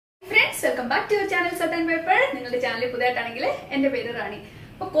Welcome back to your channel salt and paper. നിങ്ങളുടെ channel പുതിയതായിട്ടാണെങ്കിൽ എന്റെ പേര് റാണി.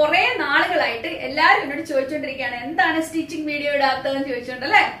 അപ്പൊ കുറെ നാളുകളായിട്ട് എല്ലാവരും എന്നോട് ചോദിച്ചുകൊണ്ടിരിക്കുകയാണ് എന്താണ് സ്റ്റിച്ചിങ് വീഡിയോ ഇടാത്തതെന്ന്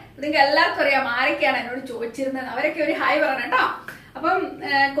ചോദിച്ചോണ്ടല്ലേ. നിങ്ങൾക്ക് എല്ലാവർക്കും അറിയാം ആരൊക്കെയാണ് എന്നോട് ചോദിച്ചിരുന്നത്. അവരൊക്കെ ഒരു ഹായ് പറയണം കേട്ടോ. അപ്പം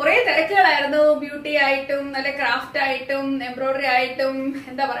കുറെ തിരക്കുകളായിരുന്നു. ബ്യൂട്ടി ആയിട്ടും നല്ല ക്രാഫ്റ്റ് ആയിട്ടും എംബ്രോയിഡറി ആയിട്ടും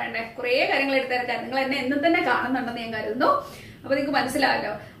എന്താ പറയണ്ടേ കുറെ കാര്യങ്ങൾ എടുത്തിരക്കായിരുന്നു. നിങ്ങൾ എന്നെ എന്നും തന്നെ കാണുന്നുണ്ടെന്ന് ഞാൻ കരുതുന്നു. അപ്പൊ നിങ്ങൾക്ക്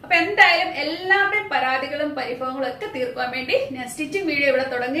മനസ്സിലാവല്ലോ. അപ്പൊ എന്തായാലും എല്ലാവരുടെയും പരാതികളും പരിഭവങ്ങളും ഒക്കെ തീർക്കാൻ വേണ്ടി ഞാൻ സ്റ്റിച്ചിങ് വീഡിയോ ഇവിടെ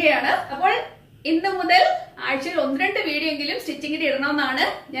തുടങ്ങുകയാണ്. അപ്പോൾ ഇന്ന് മുതൽ ആഴ്ചയിൽ 1-2 വീഡിയോ എങ്കിലും സ്റ്റിച്ചിങ്ങിന് ഇടണമെന്നാണ്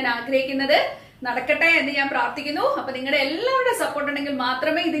ഞാൻ ആഗ്രഹിക്കുന്നത്. നടക്കട്ടെ എന്ന് ഞാൻ പ്രാർത്ഥിക്കുന്നു. അപ്പൊ നിങ്ങളുടെ എല്ലാവരുടെ സപ്പോർട്ട് ഉണ്ടെങ്കിൽ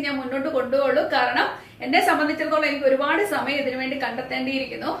മാത്രമേ ഇത് ഞാൻ മുന്നോട്ട് കൊണ്ടുപോകുള്ളൂ. കാരണം എന്നെ സംബന്ധിച്ചിടത്തോളം എനിക്ക് ഒരുപാട് സമയം ഇതിനു വേണ്ടി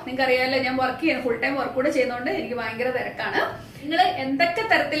കണ്ടെത്തേണ്ടിയിരിക്കുന്നു. നിങ്ങൾക്ക് അറിയാമല്ലോ, ഞാൻ വർക്ക് ചെയ്യുന്നു, ഫുൾ ടൈം വർക്ക് കൂടെ ചെയ്യുന്നതുകൊണ്ട് എനിക്ക് ഭയങ്കര തിരക്കാണ്. നിങ്ങൾ എന്തൊക്കെ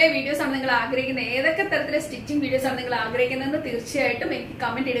തരത്തിലെ വീഡിയോസ് ആണ് നിങ്ങൾ ആഗ്രഹിക്കുന്നത്, ഏതൊക്കെ തരത്തിലെ സ്റ്റിച്ചിങ് വീഡിയോസ് ആണ് നിങ്ങൾ ആഗ്രഹിക്കുന്നതെന്ന് തീർച്ചയായിട്ടും എനിക്ക്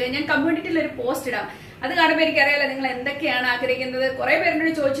കമന്റ് ഇടുക. ഞാൻ കമ്മ്യൂണിറ്റിയിൽ ഒരു പോസ്റ്റ് ഇടാം. അത് കാണുമ്പോൾ എനിക്കറിയാലോ നിങ്ങൾ എന്തൊക്കെയാണ് ആഗ്രഹിക്കുന്നത്. കുറെ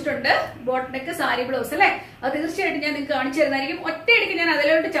പേരോട് ചോദിച്ചിട്ടുണ്ട് ബോട്ട് നെക്ക് സാരി ബ്ലൗസ് അല്ലെ. അത് തീർച്ചയായിട്ടും ഞാൻ നിങ്ങൾക്ക് കാണിച്ചു തരുന്നതായിരിക്കും. ഒറ്റയടിക്ക് ഞാൻ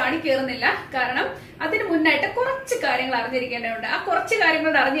അതിലോട്ട് ചാടി കയറുന്നില്ല. കാരണം അതിന് മുന്നായിട്ട് കുറച്ച് കാര്യങ്ങൾ അറിഞ്ഞിരിക്കേണ്ടതുണ്ട്. ആ കുറച്ച്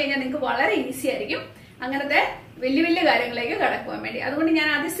കാര്യങ്ങൾ അറിഞ്ഞു കഴിഞ്ഞാൽ നിങ്ങൾക്ക് വളരെ ഈസി ആയിരിക്കും അങ്ങനത്തെ വലിയ വലിയ കാര്യങ്ങളിലേക്ക് കടക്കുവാൻ വേണ്ടി. അതുകൊണ്ട് ഞാൻ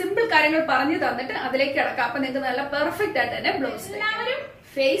ആദ്യം സിമ്പിൾ കാര്യങ്ങൾ പറഞ്ഞു തന്നിട്ട് അതിലേക്ക് കടക്കാം. അപ്പൊ നിങ്ങൾക്ക് നല്ല പെർഫെക്റ്റ് ആയിട്ട് തന്നെ ബ്ലൗസ്. എല്ലാവരും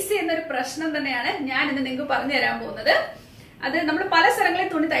ഫേസ് ചെയ്യുന്ന ഒരു പ്രശ്നം തന്നെയാണ് ഞാൻ ഇന്ന് നിങ്ങൾക്ക് പറഞ്ഞു തരാൻ പോകുന്നത്. അത് നമ്മൾ പല സ്ഥലങ്ങളിൽ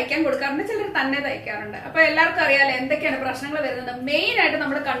തുണി തയ്ക്കാൻ കൊടുക്കാറുണ്ട്, ചിലർ തന്നെ തയ്ക്കാറുണ്ട്. അപ്പൊ എല്ലാവർക്കും അറിയാലോ എന്തൊക്കെയാണ് പ്രശ്നങ്ങൾ വരുന്നത്. മെയിൻ ആയിട്ട്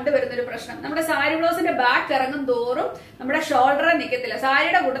നമ്മൾ കണ്ടുവരുന്ന ഒരു പ്രശ്നം, നമ്മുടെ സാരി ബ്ലൗസിന്റെ ബാക്ക് ഇറങ്ങും തോറും നമ്മുടെ ഷോൾഡറെ നിൽക്കത്തില്ല.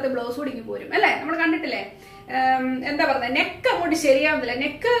 സാരിയുടെ കൂട്ടത്തിൽ ബ്ലൗസ് കുടുങ്ങി പോരും അല്ലെ. നമ്മൾ കണ്ടിട്ടില്ലേ, എന്താ പറയുന്നത്, നെക്ക് അങ്ങോട്ട് ശരിയാവുന്നില്ല.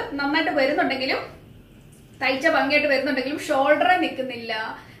 നെക്ക് നന്നായിട്ട് വരുന്നുണ്ടെങ്കിലും തയ്ച്ച ഭംഗിയായിട്ട് വരുന്നുണ്ടെങ്കിലും ഷോൾഡറെ നിൽക്കുന്നില്ല,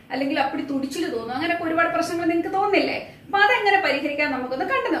 അല്ലെങ്കിൽ അപ്പടി തുടിച്ചില് തോന്നും. അങ്ങനെയൊക്കെ ഒരുപാട് പ്രശ്നങ്ങൾ നിങ്ങൾക്ക് തോന്നില്ലേ. അപ്പൊ അതെങ്ങനെ പരിഹരിക്കാൻ നമുക്കൊന്ന്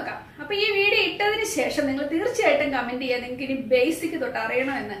കണ്ടു നോക്കാം. അപ്പൊ ഈ വീഡിയോ ഇട്ടതിന് ശേഷം നിങ്ങൾ തീർച്ചയായിട്ടും കമന്റ് ചെയ്യുക നിങ്ങൾക്ക് ഇനി ബേസിക് തൊട്ട്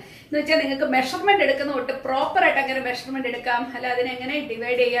അറിയണമെന്ന് വെച്ചാൽ നിങ്ങൾക്ക് മെഷർമെന്റ് എടുക്കുന്ന തൊട്ട് പ്രോപ്പർ ആയിട്ട് അങ്ങനെ മെഷർമെന്റ് എടുക്കാം, അല്ല അതിനെങ്ങനെ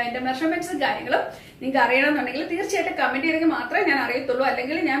ഡിവൈഡ് ചെയ്യാം, അതിന്റെ മെഷർമെന്റ്സും കാര്യങ്ങളും നിങ്ങൾക്ക് അറിയണമെന്നുണ്ടെങ്കിൽ തീർച്ചയായിട്ടും കമന്റ് ചെയ്തെങ്കിൽ മാത്രമേ ഞാൻ അറിയത്തുള്ളൂ.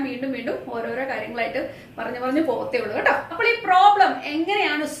 അല്ലെങ്കിൽ ഞാൻ വീണ്ടും വീണ്ടും ഓരോരോ കാര്യങ്ങളായിട്ട് പറഞ്ഞു പോകത്തേ ഉള്ളൂ കേട്ടോ. അപ്പോൾ ഈ പ്രോബ്ലം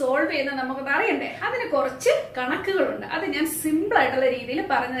എങ്ങനെയാണ് സോൾവ് ചെയ്യുന്നത് നമുക്കത് അറിയണ്ടേ. അതിന് കുറച്ച് കണക്കുകളുണ്ട്. അത് ഞാൻ സിമ്പിൾ ആയിട്ടുള്ള രീതിയിൽ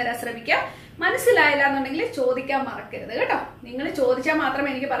പറഞ്ഞു തരാൻ ശ്രമിക്കാം. മനസ്സിലായില്ല എന്നുണ്ടെങ്കിൽ ചോദിക്കാൻ മറക്കരുത് കേട്ടോ. നിങ്ങൾ ചോദിച്ചാൽ മാത്രമേ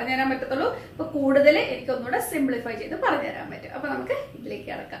എനിക്ക് പറഞ്ഞു തരാൻ പറ്റത്തുള്ളൂ. അപ്പൊ കൂടുതൽ എനിക്കൊന്നുകൂടെ സിംപ്ലിഫൈ ചെയ്ത് പറഞ്ഞു തരാൻ പറ്റും. അപ്പൊ നമുക്ക് ഇതിലേക്ക്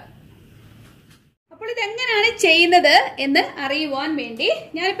കിടക്കാം. അപ്പോൾ ഇതെങ്ങനെയാണ് ചെയ്യുന്നത് എന്ന് അറിയുവാൻ വേണ്ടി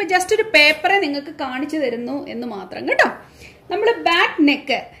ഞാനിപ്പോ ജസ്റ്റ് ഒരു പേപ്പറെ നിങ്ങൾക്ക് കാണിച്ചു തരുന്നു എന്ന് മാത്രം കേട്ടോ. നമ്മൾ ബാക്ക്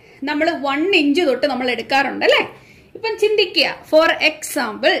നെക്ക് നമ്മൾ 1 ഇഞ്ച് തൊട്ട് നമ്മൾ എടുക്കാറുണ്ട് അല്ലെ. ഇപ്പം ചിന്തിക്കുക, ഫോർ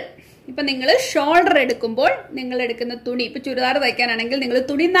എക്സാമ്പിൾ ഇപ്പൊ നിങ്ങൾ ഷോൾഡർ എടുക്കുമ്പോൾ നിങ്ങൾ എടുക്കുന്ന തുണി, ഇപ്പൊ ചുരിദാർ തയ്ക്കാനാണെങ്കിൽ നിങ്ങൾ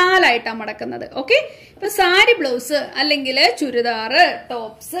തുണി 4 ആയിട്ടാണ് മടക്കുന്നത്. ഓക്കെ, ഇപ്പൊ സാരി ബ്ലൗസ് അല്ലെങ്കിൽ ചുരിദാർ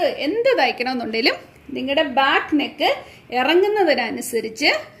ടോപ്സ് എന്ത് തയ്ക്കണമെന്നുണ്ടെങ്കിലും നിങ്ങളുടെ ബാക്ക് നെക്ക്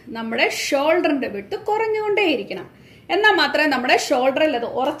ഇറങ്ങുന്നതിനനുസരിച്ച് നമ്മുടെ ഷോൾഡറിന്റെ വിട്ട് കുറഞ്ഞുകൊണ്ടേയിരിക്കണം. എന്നാൽ മാത്രമേ നമ്മുടെ ഷോൾഡറിൽ അത്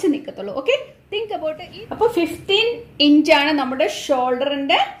ഉറച്ചു നിൽക്കത്തുള്ളൂ. Okay, think about. അപ്പൊ 15 ഇഞ്ചാണ് നമ്മുടെ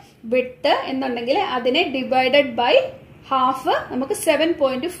ഷോൾഡറിന്റെ വിട്ട് എന്നുണ്ടെങ്കിൽ അതിനെ ഡിവൈഡഡ് ബൈ ഹാഫ് നമുക്ക്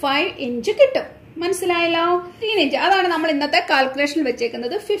 7.5 ഇഞ്ച് കിട്ടും. മനസ്സിലായല്ലോ. 15 ഇഞ്ച് അതാണ് നമ്മൾ ഇന്നത്തെ കാൽക്കുലേഷനിൽ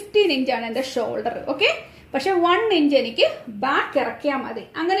വെച്ചേക്കുന്നത്. 15 ഇഞ്ചാണ് എന്റെ ഷോൾഡർ. ഓക്കെ, പക്ഷെ 1 ഇഞ്ച് എനിക്ക് ബാക്ക് ഇറക്കിയാൽ മതി.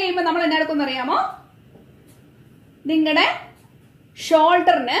 അങ്ങനെ ചെയ്യുമ്പോൾ നമ്മൾ എന്നാ എടുക്കുമെന്ന് അറിയാമോ, നിങ്ങളുടെ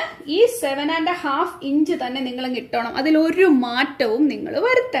ഷോൾഡറിന് ഈ 7.5 ഇഞ്ച് തന്നെ നിങ്ങൾ കിട്ടണം. അതിലൊരു മാറ്റവും നിങ്ങൾ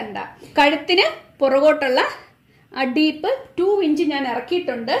വരുത്തണ്ട. കഴുത്തിന് പുറകോട്ടുള്ള ഡീപ്പ് 2 ഇഞ്ച് ഞാൻ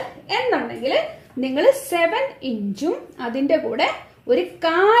ഇറക്കിയിട്ടുണ്ട് എന്നുണ്ടെങ്കിൽ നിങ്ങൾ 7 ഇഞ്ചും അതിന്റെ കൂടെ ഒരു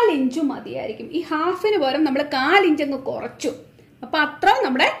 1/4 ഇഞ്ചും മതിയായിരിക്കും. ഈ ഹാഫിന് പകരം നമ്മൾ 1/4 ഇഞ്ച് അങ്ങ് കുറച്ചു. അപ്പൊ അത്ര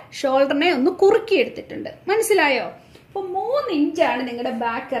നമ്മുടെ ഷോൾഡറിനെ ഒന്ന് കുറുക്കി എടുത്തിട്ടുണ്ട്. മനസ്സിലായോ. അപ്പൊ 3 ഇഞ്ചാണ് നിങ്ങളുടെ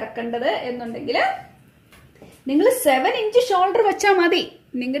ബാക്ക് ഇറക്കേണ്ടത് എന്നുണ്ടെങ്കിൽ നിങ്ങൾ 7 ഇഞ്ച് ഷോൾഡർ വെച്ചാൽ മതി.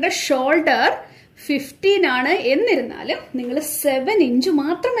 നിങ്ങളുടെ ഷോൾഡർ 15 ആണ് എന്നിരുന്നാലും നിങ്ങൾ 7 ഇഞ്ച്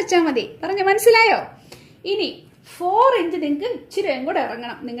മാത്രം വെച്ചാൽ മതി. പറഞ്ഞ മനസ്സിലായോ. ഇനി 4 ഇഞ്ച് നിങ്ങൾക്ക് ഇച്ചിരിയും കൂടെ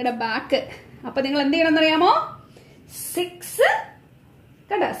ഇറങ്ങണം നിങ്ങളുടെ ബാക്ക്. അപ്പൊ നിങ്ങൾ എന്ത് ചെയ്യണം എന്നറിയാമോ, 6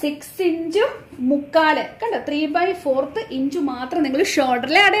 കണ്ടോ, 6 ഇഞ്ചും 3/4 കണ്ടോ, 3/4 ഇഞ്ച് മാത്രം നിങ്ങൾ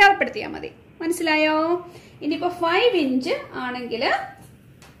ഷോൾഡറിൽ അടയാളപ്പെടുത്തിയാൽ മതി. മനസ്സിലായോ. ഇനിയിപ്പോ 5 ഇഞ്ച് ആണെങ്കിൽ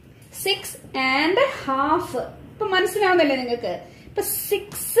 6.5. ഇപ്പൊ മനസ്സിലാവുന്നല്ലേ നിങ്ങൾക്ക്. ഇപ്പൊ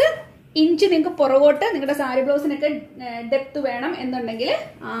 6 ഇഞ്ച് നിങ്ങൾക്ക് പുറകോട്ട് നിങ്ങളുടെ സാരി ബ്ലൗസിനൊക്കെ ഡെപ്ത് വേണം എന്നുണ്ടെങ്കിൽ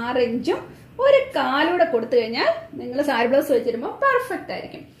 6 ഇഞ്ചും ഒരു 1/4 കൊടുത്തു കഴിഞ്ഞാൽ നിങ്ങൾ സാരി ബ്ലൗസ് വെച്ചിരുമ്പോൾ പെർഫെക്റ്റ്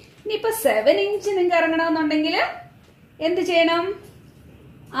ആയിരിക്കും. ഇനിയിപ്പോ 7 ഇഞ്ച് നിങ്ങൾക്ക് ഇറങ്ങണമെന്നുണ്ടെങ്കിൽ എന്ത് ചെയ്യണം,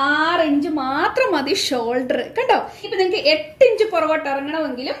 6 ഇഞ്ച് മാത്രം മതി ഷോൾഡർ. കണ്ടോ, ഇപ്പൊ നിങ്ങൾക്ക് 8 ഇഞ്ച് പുറകോട്ട്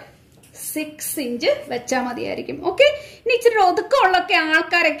ഇറങ്ങണമെങ്കിലും 6 ഇഞ്ച് വെച്ചാൽ മതിയായിരിക്കും. ഓക്കെ, ഇനി ഇച്ചിരി ഒതുക്കമുള്ളൊക്കെ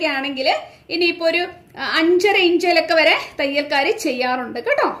ആൾക്കാരൊക്കെ ആണെങ്കിൽ ഇനിയിപ്പോ ഒരു 5.5 ഇഞ്ചിലൊക്കെ വരെ തയ്യൽക്കാര് ചെയ്യാറുണ്ട്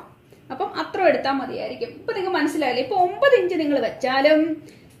കേട്ടോ. അപ്പം അത്ര എടുത്താൽ മതിയായിരിക്കും. ഇപ്പൊ നിങ്ങൾക്ക് മനസ്സിലായില്ലേ. ഇപ്പൊ 9 ഇഞ്ച് നിങ്ങൾ വെച്ചാലും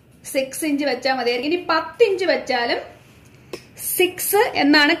 6 ഇഞ്ച് വെച്ചാൽ മതിയായിരിക്കും. ഇനി 10 ഇഞ്ച് വെച്ചാലും 6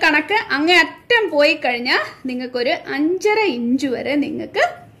 എന്നാണ് കണക്ക്. അങ്ങേ അറ്റം പോയി കഴിഞ്ഞാൽ നിങ്ങൾക്കൊരു 5.5 ഇഞ്ച് വരെ 5.5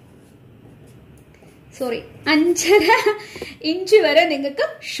 ഇഞ്ച് വരെ നിങ്ങൾക്ക്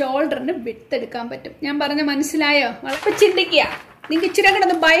ഷോൾഡറിന് വിട്ടെടുക്കാൻ പറ്റും. ഞാൻ പറഞ്ഞ മനസ്സിലായോ? വളരെ ചിന്തിക്കുക. നിങ്ങൾക്ക് ഇച്ചിരി കൂടെ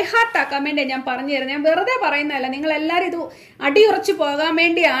ഒന്ന് ബൈ ഹാർട്ട് ആക്കാൻ വേണ്ടി ഞാൻ പറഞ്ഞു തരുന്നത്. ഞാൻ വെറുതെ പറയുന്നതല്ല, നിങ്ങൾ എല്ലാവരും ഇത് അടിയുറച്ച് പോകാൻ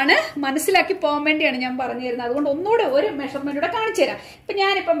വേണ്ടിയാണ്, മനസ്സിലാക്കി പോകാൻ വേണ്ടിയാണ് ഞാൻ പറഞ്ഞു തരുന്നത്. അതുകൊണ്ട് ഒന്നുകൂടെ ഒരു മെഷർമെന്റ് കൂടെ കാണിച്ചു തരാം. ഇപ്പൊ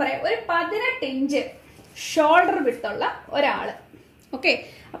ഞാനിപ്പം പറയാം, ഒരു 18 ഇഞ്ച് ഷോൾഡർ വിട്ടുള്ള ഒരാള്. ഓക്കെ,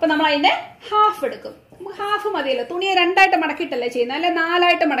 അപ്പൊ നമ്മൾ അതിന്റെ ഹാഫ് എടുക്കും. ഹാഫ് മതിയല്ലോ. തുണിയെ 2ആയിട്ട് മടക്കിയിട്ടല്ലേ ചെയ്യുന്നത്, അല്ലെ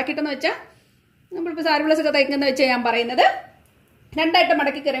 4ആയിട്ട് മടക്കിട്ടെന്ന് വെച്ചാൽ നമ്മളിപ്പോ സാരി ബ്ലൗസ് ഒക്കെ തയ്ക്കുന്ന വെച്ചാൽ ഞാൻ പറയുന്നത്. 2ആയിട്ട്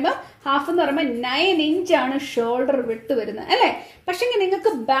മടക്കി കയറുമ്പോൾ ഹാഫ് എന്ന് പറയുമ്പോൾ 9 ഇഞ്ചാണ് ഷോൾഡർ വിട്ട് വരുന്നത്, അല്ലെ? പക്ഷെങ്കിൽ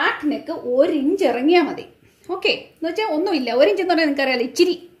നിങ്ങൾക്ക് ബാക്ക് നെക്ക് 1 ഇഞ്ച് ഇറങ്ങിയാൽ മതി. ഓക്കെ, എന്ന് വെച്ചാൽ ഒന്നുമില്ല, 1 ഇഞ്ച് എന്ന് പറഞ്ഞാൽ നിങ്ങൾക്ക് അറിയാലോ,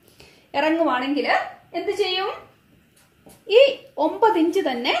 ഇച്ചിരി ഇറങ്ങുവാണെങ്കിൽ എന്ത് ചെയ്യും? ഈ 9 ഇഞ്ച്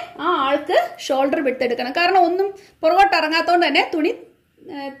തന്നെ ആ ആൾക്ക് ഷോൾഡർ വിട്ടെടുക്കണം. കാരണം ഒന്നും പുറകോട്ട് ഇറങ്ങാത്തോണ്ട് തന്നെ തുണി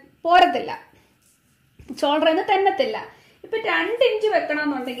പോരത്തില്ല, ഷോൾഡറിൽ നിന്ന് തെന്നത്തില്ല. ഇപ്പൊ 2 ഇഞ്ച്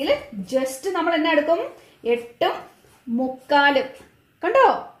വെക്കണമെന്നുണ്ടെങ്കിൽ ജസ്റ്റ് നമ്മൾ എന്നാ എടുക്കും? 8.25. കണ്ടോ?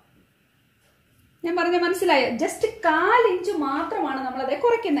 ഞാൻ പറഞ്ഞ മനസ്സിലായോ? ജസ്റ്റ് 1/4 ഇഞ്ച് മാത്രമാണ് നമ്മളത്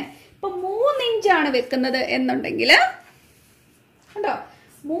കുറയ്ക്കുന്നത്. ഇപ്പൊ 3 ഇഞ്ചാണ് വെക്കുന്നത് എന്നുണ്ടെങ്കിൽ, കണ്ടോ,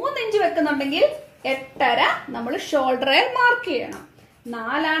 3 ഇഞ്ച് വെക്കുന്നുണ്ടെങ്കിൽ 8.5 നമ്മൾ ഷോൾഡറിൽ മാർക്ക് ചെയ്യണം.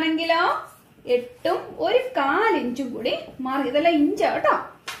 4 ആണെങ്കിലോ 8ഉം 1/4 ഇഞ്ചും കൂടി മാർക്ക്. ഇതെല്ലാം ഇഞ്ചാ കേട്ടോ.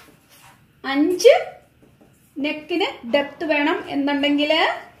 5 നെക്കിന് ഡെപ്ത് വേണം എന്നുണ്ടെങ്കിൽ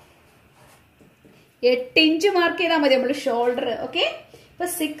 8 ഇഞ്ച് മാർക്ക് ചെയ്താൽ മതി നമ്മൾ ഷോൾഡർ. ഓക്കെ, ഇപ്പൊ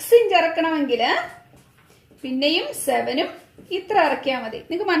 6 ഇഞ്ച് ഇറക്കണമെങ്കിൽ പിന്നെയും 7ഉം ഇത്ര ഇറക്കിയാൽ മതി.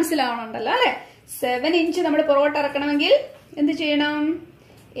 നിങ്ങൾക്ക് മനസ്സിലാവണുണ്ടല്ലോ അല്ലെ? 7 ഇഞ്ച് നമ്മൾ പുറകോട്ട് ഇറക്കണമെങ്കിൽ എന്ത് ചെയ്യണം?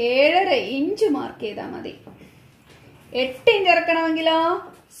 7.5 ഇഞ്ച് മാർക്ക് ചെയ്താൽ മതി. 8 ഇഞ്ച് ഇറക്കണമെങ്കിലോ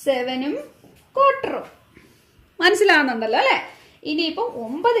 7ഉം 1/4. മനസ്സിലാവുന്നുണ്ടല്ലോ അല്ലെ? ഇനിയിപ്പം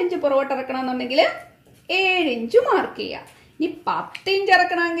 9 ഇഞ്ച് പുറകോട്ട് ഇറക്കണമെന്നുണ്ടെങ്കിൽ 7 ഇഞ്ച് മാർക്ക് ചെയ്യാം. ഇനി 10 ഇഞ്ച്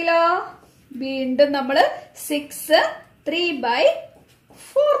ഇറക്കണമെങ്കിലോ വീണ്ടും നമ്മള് 6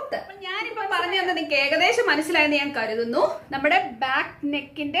 3/4. ഞാനിപ്പോ പറഞ്ഞു തന്നെ നിങ്ങൾക്ക് ഏകദേശം മനസ്സിലായെന്ന് ഞാൻ കരുതുന്നു. നമ്മുടെ ബാക്ക്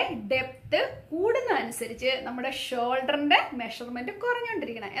നെക്കിന്റെ ഡെപ്ത് കൂടുന്നതനുസരിച്ച് നമ്മുടെ ഷോൾഡറിന്റെ മെഷർമെന്റ്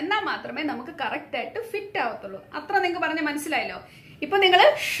കുറഞ്ഞുകൊണ്ടിരിക്കണം. എന്നാൽ മാത്രമേ നമുക്ക് കറക്റ്റ് ആയിട്ട് ഫിറ്റ് ആവത്തുള്ളൂ. അത്ര നിങ്ങൾക്ക് പറഞ്ഞ് മനസ്സിലായല്ലോ. ഇപ്പൊ നിങ്ങൾ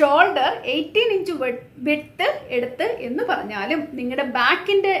ഷോൾഡർ 18 ഇഞ്ച് വിട്ട് എടുത്ത് എന്ന് പറഞ്ഞാലും നിങ്ങളുടെ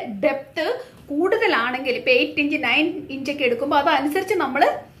ബാക്കിന്റെ ഡെപ്ത് കൂടുതലാണെങ്കിൽ, ഇപ്പൊ 8 ഇഞ്ച് 9 ഇഞ്ചൊക്കെ എടുക്കുമ്പോൾ അതനുസരിച്ച് നമ്മൾ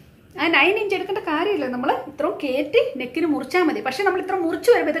ആ 9 ഇഞ്ച് എടുക്കേണ്ട കാര്യമില്ല. നമ്മൾ ഇത്രയും കയറ്റി നെക്കിന് മുറിച്ചാൽ മതി. പക്ഷെ നമ്മൾ ഇത്ര മുറിച്ച്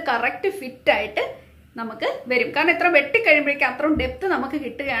വരുമ്പോൾ ഇത് കറക്റ്റ് ഫിറ്റ് ആയിട്ട് നമുക്ക് വരും. കാരണം ഇത്ര വെട്ടിക്കഴിയുമ്പോഴേക്കും അത്രയും ഡെപ്ത് നമുക്ക്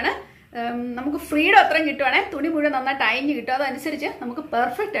കിട്ടുകയാണ്. നമുക്ക് ഫ്രീഡം അത്രയും കിട്ടുവാണെങ്കിൽ തുണി മുഴുവൻ നന്നായിട്ട് അയഞ്ഞ് കിട്ടും. അതനുസരിച്ച് നമുക്ക്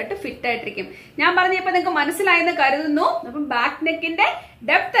പെർഫെക്റ്റ് ആയിട്ട് ഫിറ്റ് ആയിട്ടിരിക്കും. ഞാൻ പറഞ്ഞപ്പോൾ നിങ്ങൾക്ക് മനസ്സിലായെന്ന് കരുതുന്നു. അപ്പം ബാക്ക് നെക്കിന്റെ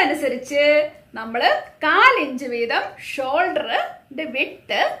ഡെപ്ത് അനുസരിച്ച് നമ്മൾ 1/4 ഇഞ്ച് വീതം ഷോൾഡറിന്റെ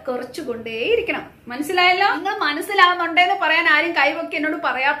വിട്ട് കുറച്ചുകൊണ്ടേയിരിക്കണം. മനസ്സിലായല്ലോ? നിങ്ങൾ മനസ്സിലാവുന്നുണ്ടെന്ന് പറയാൻ ആരും കൈവക്കി എന്നോട്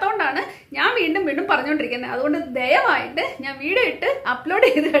പറയാത്തോണ്ടാണ് ഞാൻ വീണ്ടും വീണ്ടും പറഞ്ഞുകൊണ്ടിരിക്കുന്നത്. അതുകൊണ്ട് ദയവായിട്ട് ഞാൻ വീഡിയോ ഇട്ട് അപ്ലോഡ്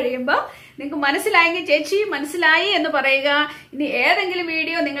ചെയ്ത് കഴിയുമ്പോൾ നിങ്ങൾക്ക് മനസ്സിലായെങ്കിൽ ചേച്ചി മനസ്സിലായി എന്ന് പറയുക. ഇനി ഏതെങ്കിലും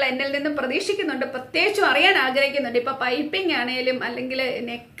വീഡിയോ നിങ്ങൾ എന്നിൽ നിന്നും പ്രതീക്ഷിക്കുന്നുണ്ട്, പ്രത്യേകിച്ചും അറിയാൻ ആഗ്രഹിക്കുന്നുണ്ട്, ഇപ്പൊ പൈപ്പിംഗ് ആണേലും അല്ലെങ്കിൽ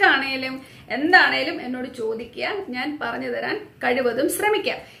നെക്കാണേലും എന്താണേലും എന്നോട് ചോദിക്കുക. ഞാൻ പറഞ്ഞു തരാൻ കഴിവതും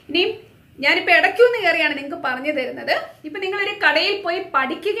ശ്രമിക്കാം. ഇനിയും ഞാനിപ്പോ ഇടയ്ക്കൊന്ന് കയറിയാണ് നിങ്ങൾക്ക് പറഞ്ഞു തരുന്നത്. ഇപ്പൊ നിങ്ങളൊരു കടയിൽ പോയി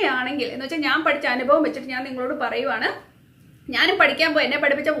പഠിക്കുകയാണെങ്കിൽ, എന്ന് വെച്ചാൽ ഞാൻ പഠിച്ച അനുഭവം വെച്ചിട്ട് ഞാൻ നിങ്ങളോട് പറയുവാണ്. ഞാനും പഠിക്കാൻ പോയി, എന്നെ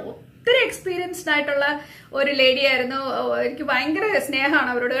പഠിപ്പിച്ച ഒത്തിരി എക്സ്പീരിയൻസ്ഡ് ആയിട്ടുള്ള ഒരു ലേഡി ആയിരുന്നു. എനിക്ക് ഭയങ്കര സ്നേഹമാണ്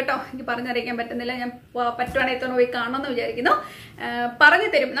അവരോട് കേട്ടോ. എനിക്ക് പറഞ്ഞറിയിക്കാൻ പറ്റുന്നില്ല. ഞാൻ പറ്റുവാണെങ്കിൽ പോയി കാണണമെന്ന് വിചാരിക്കുന്നു. പറഞ്ഞു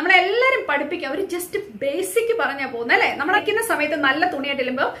തരും. നമ്മളെല്ലാരും പഠിപ്പിക്കും. അവർ ജസ്റ്റ് ബേസിക് പറഞ്ഞാൽ പോകുന്നത് അല്ലെ? നമ്മൾ വയ്ക്കുന്ന സമയത്ത് നല്ല തുണിയായിട്ട്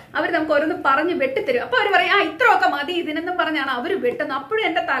ഇടുമ്പോൾ അവർ നമുക്ക് ഓരോന്ന് പറഞ്ഞ് വെട്ടിത്തരും. അപ്പൊ അവർ പറയും ഇത്രയൊക്കെ മതി ഇതിനെന്നും പറഞ്ഞാണ് അവർ വെട്ടുന്നത്. അപ്പോഴും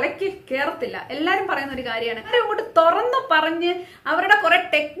എന്റെ തലയ്ക്ക് കയറത്തില്ല. എല്ലാരും പറയുന്ന ഒരു കാര്യമാണ്. അവരും അങ്ങോട്ട് തുറന്ന് പറഞ്ഞ് അവരുടെ കുറെ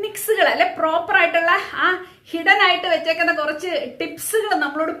ടെക്നിക്സുകൾ അല്ലെ, പ്രോപ്പർ ആയിട്ടുള്ള ആ ഹിഡൻ ആയിട്ട് വെച്ചേക്കുന്ന കുറച്ച് ടിപ്സുകൾ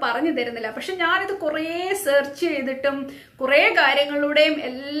നമ്മളോട് പറഞ്ഞു തരുന്നില്ല. പക്ഷെ ഞാനിത് കുറേ സെർച്ച് ചെയ്തിട്ടും കുറെ കാര്യങ്ങളിലൂടെയും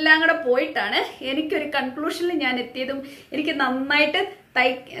എല്ലാം കൂടെ പോയിട്ടാണ് എനിക്കൊരു കൺക്ലൂഷനിൽ ഞാൻ എത്തിയതും എനിക്ക് നന്നായിട്ട്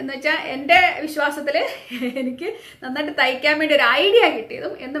എന്ന് വെച്ചാൽ എന്റെ വിശ്വാസത്തില് എനിക്ക് നന്നായിട്ട് തയ്ക്കാൻ വേണ്ടി ഒരു ഐഡിയ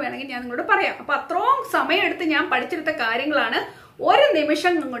കിട്ടിയതും എന്ന് വേണമെങ്കിൽ ഞാൻ നിങ്ങളോട് പറയാം. അപ്പൊ അത്രയും സമയമെടുത്ത് ഞാൻ പഠിച്ചെടുത്ത കാര്യങ്ങളാണ് ഒരു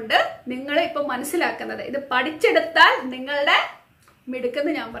നിമിഷം കൊണ്ട് നിങ്ങൾ ഇപ്പൊ മനസ്സിലാക്കുന്നത്. ഇത് പഠിച്ചെടുത്താൽ നിങ്ങളുടെ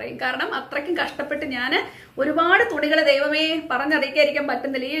മിടുക്കെന്ന് ഞാൻ പറയും. കാരണം അത്രയ്ക്കും കഷ്ടപ്പെട്ട് ഞാൻ ഒരുപാട് തുണികൾ ദൈവമേ പറഞ്ഞറിയിക്കാതിരിക്കാൻ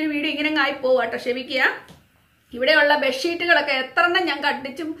പറ്റുന്നില്ല. ഈ ഒരു വീഡിയോ ഇങ്ങനെ ആയി പോവാട്ടോ, ക്ഷമിക്കുക. ഇവിടെയുള്ള ബെഡ്ഷീറ്റുകളൊക്കെ എത്ര എണ്ണം ഞാൻ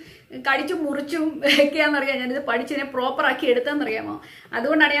കടിച്ചും മുറിച്ചും ഒക്കെയാണെന്നറിയാം. ഞാനിത് പഠിച്ചതിനെ പ്രോപ്പറാക്കി എടുത്തെന്നറിയാമോ?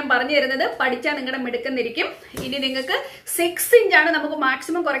 അതുകൊണ്ടാണ് ഞാൻ പറഞ്ഞു തരുന്നത്. പഠിച്ചാൽ നിങ്ങളുടെ മിടുക്കെന്നിരിക്കും. ഇനി നിങ്ങൾക്ക് 6 ഇഞ്ചാണ് നമുക്ക്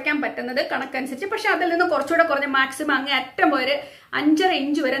മാക്സിമം കുറയ്ക്കാൻ പറ്റുന്നത് കണക്കനുസരിച്ച്. പക്ഷെ അതിൽ നിന്ന് കുറച്ചുകൂടെ കുറഞ്ഞ മാക്സിമം അങ്ങേ അറ്റം വരെ 5.5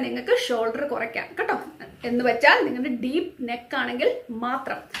 ഇഞ്ച് വരെ നിങ്ങൾക്ക് ഷോൾഡർ കുറയ്ക്കാം കേട്ടോ. എന്ന് വെച്ചാൽ നിങ്ങളുടെ ഡീപ്പ് നെക്ക് ആണെങ്കിൽ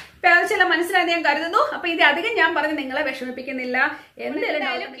മാത്രം. ചില മനസ്സിലായെന്ന് ഞാൻ കരുതുന്നു. അപ്പൊ ഇത് അധികം ഞാൻ പറഞ്ഞ് നിങ്ങളെ വിഷമിപ്പിക്കുന്നില്ല.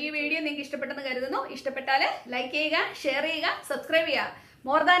 എന്തായാലും ഈ വീഡിയോ നിങ്ങൾക്ക് ഇഷ്ടപ്പെട്ടെന്ന് കരുതുന്നു. ഇഷ്ടപ്പെട്ടാൽ ലൈക്ക് ചെയ്യുക, ഷെയർ ചെയ്യുക, സബ്സ്ക്രൈബ് ചെയ്യുക.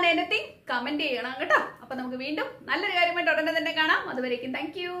 മോർ ദാൻ എനിത്തിങ് കമന്റ് ചെയ്യണം കേട്ടോ. അപ്പൊ നമുക്ക് വീണ്ടും നല്ലൊരു കാര്യമായിട്ട് ഉടനെ തന്നെ കാണാം. അതുവരേക്കും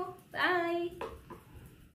താങ്ക് യു, ബൈ.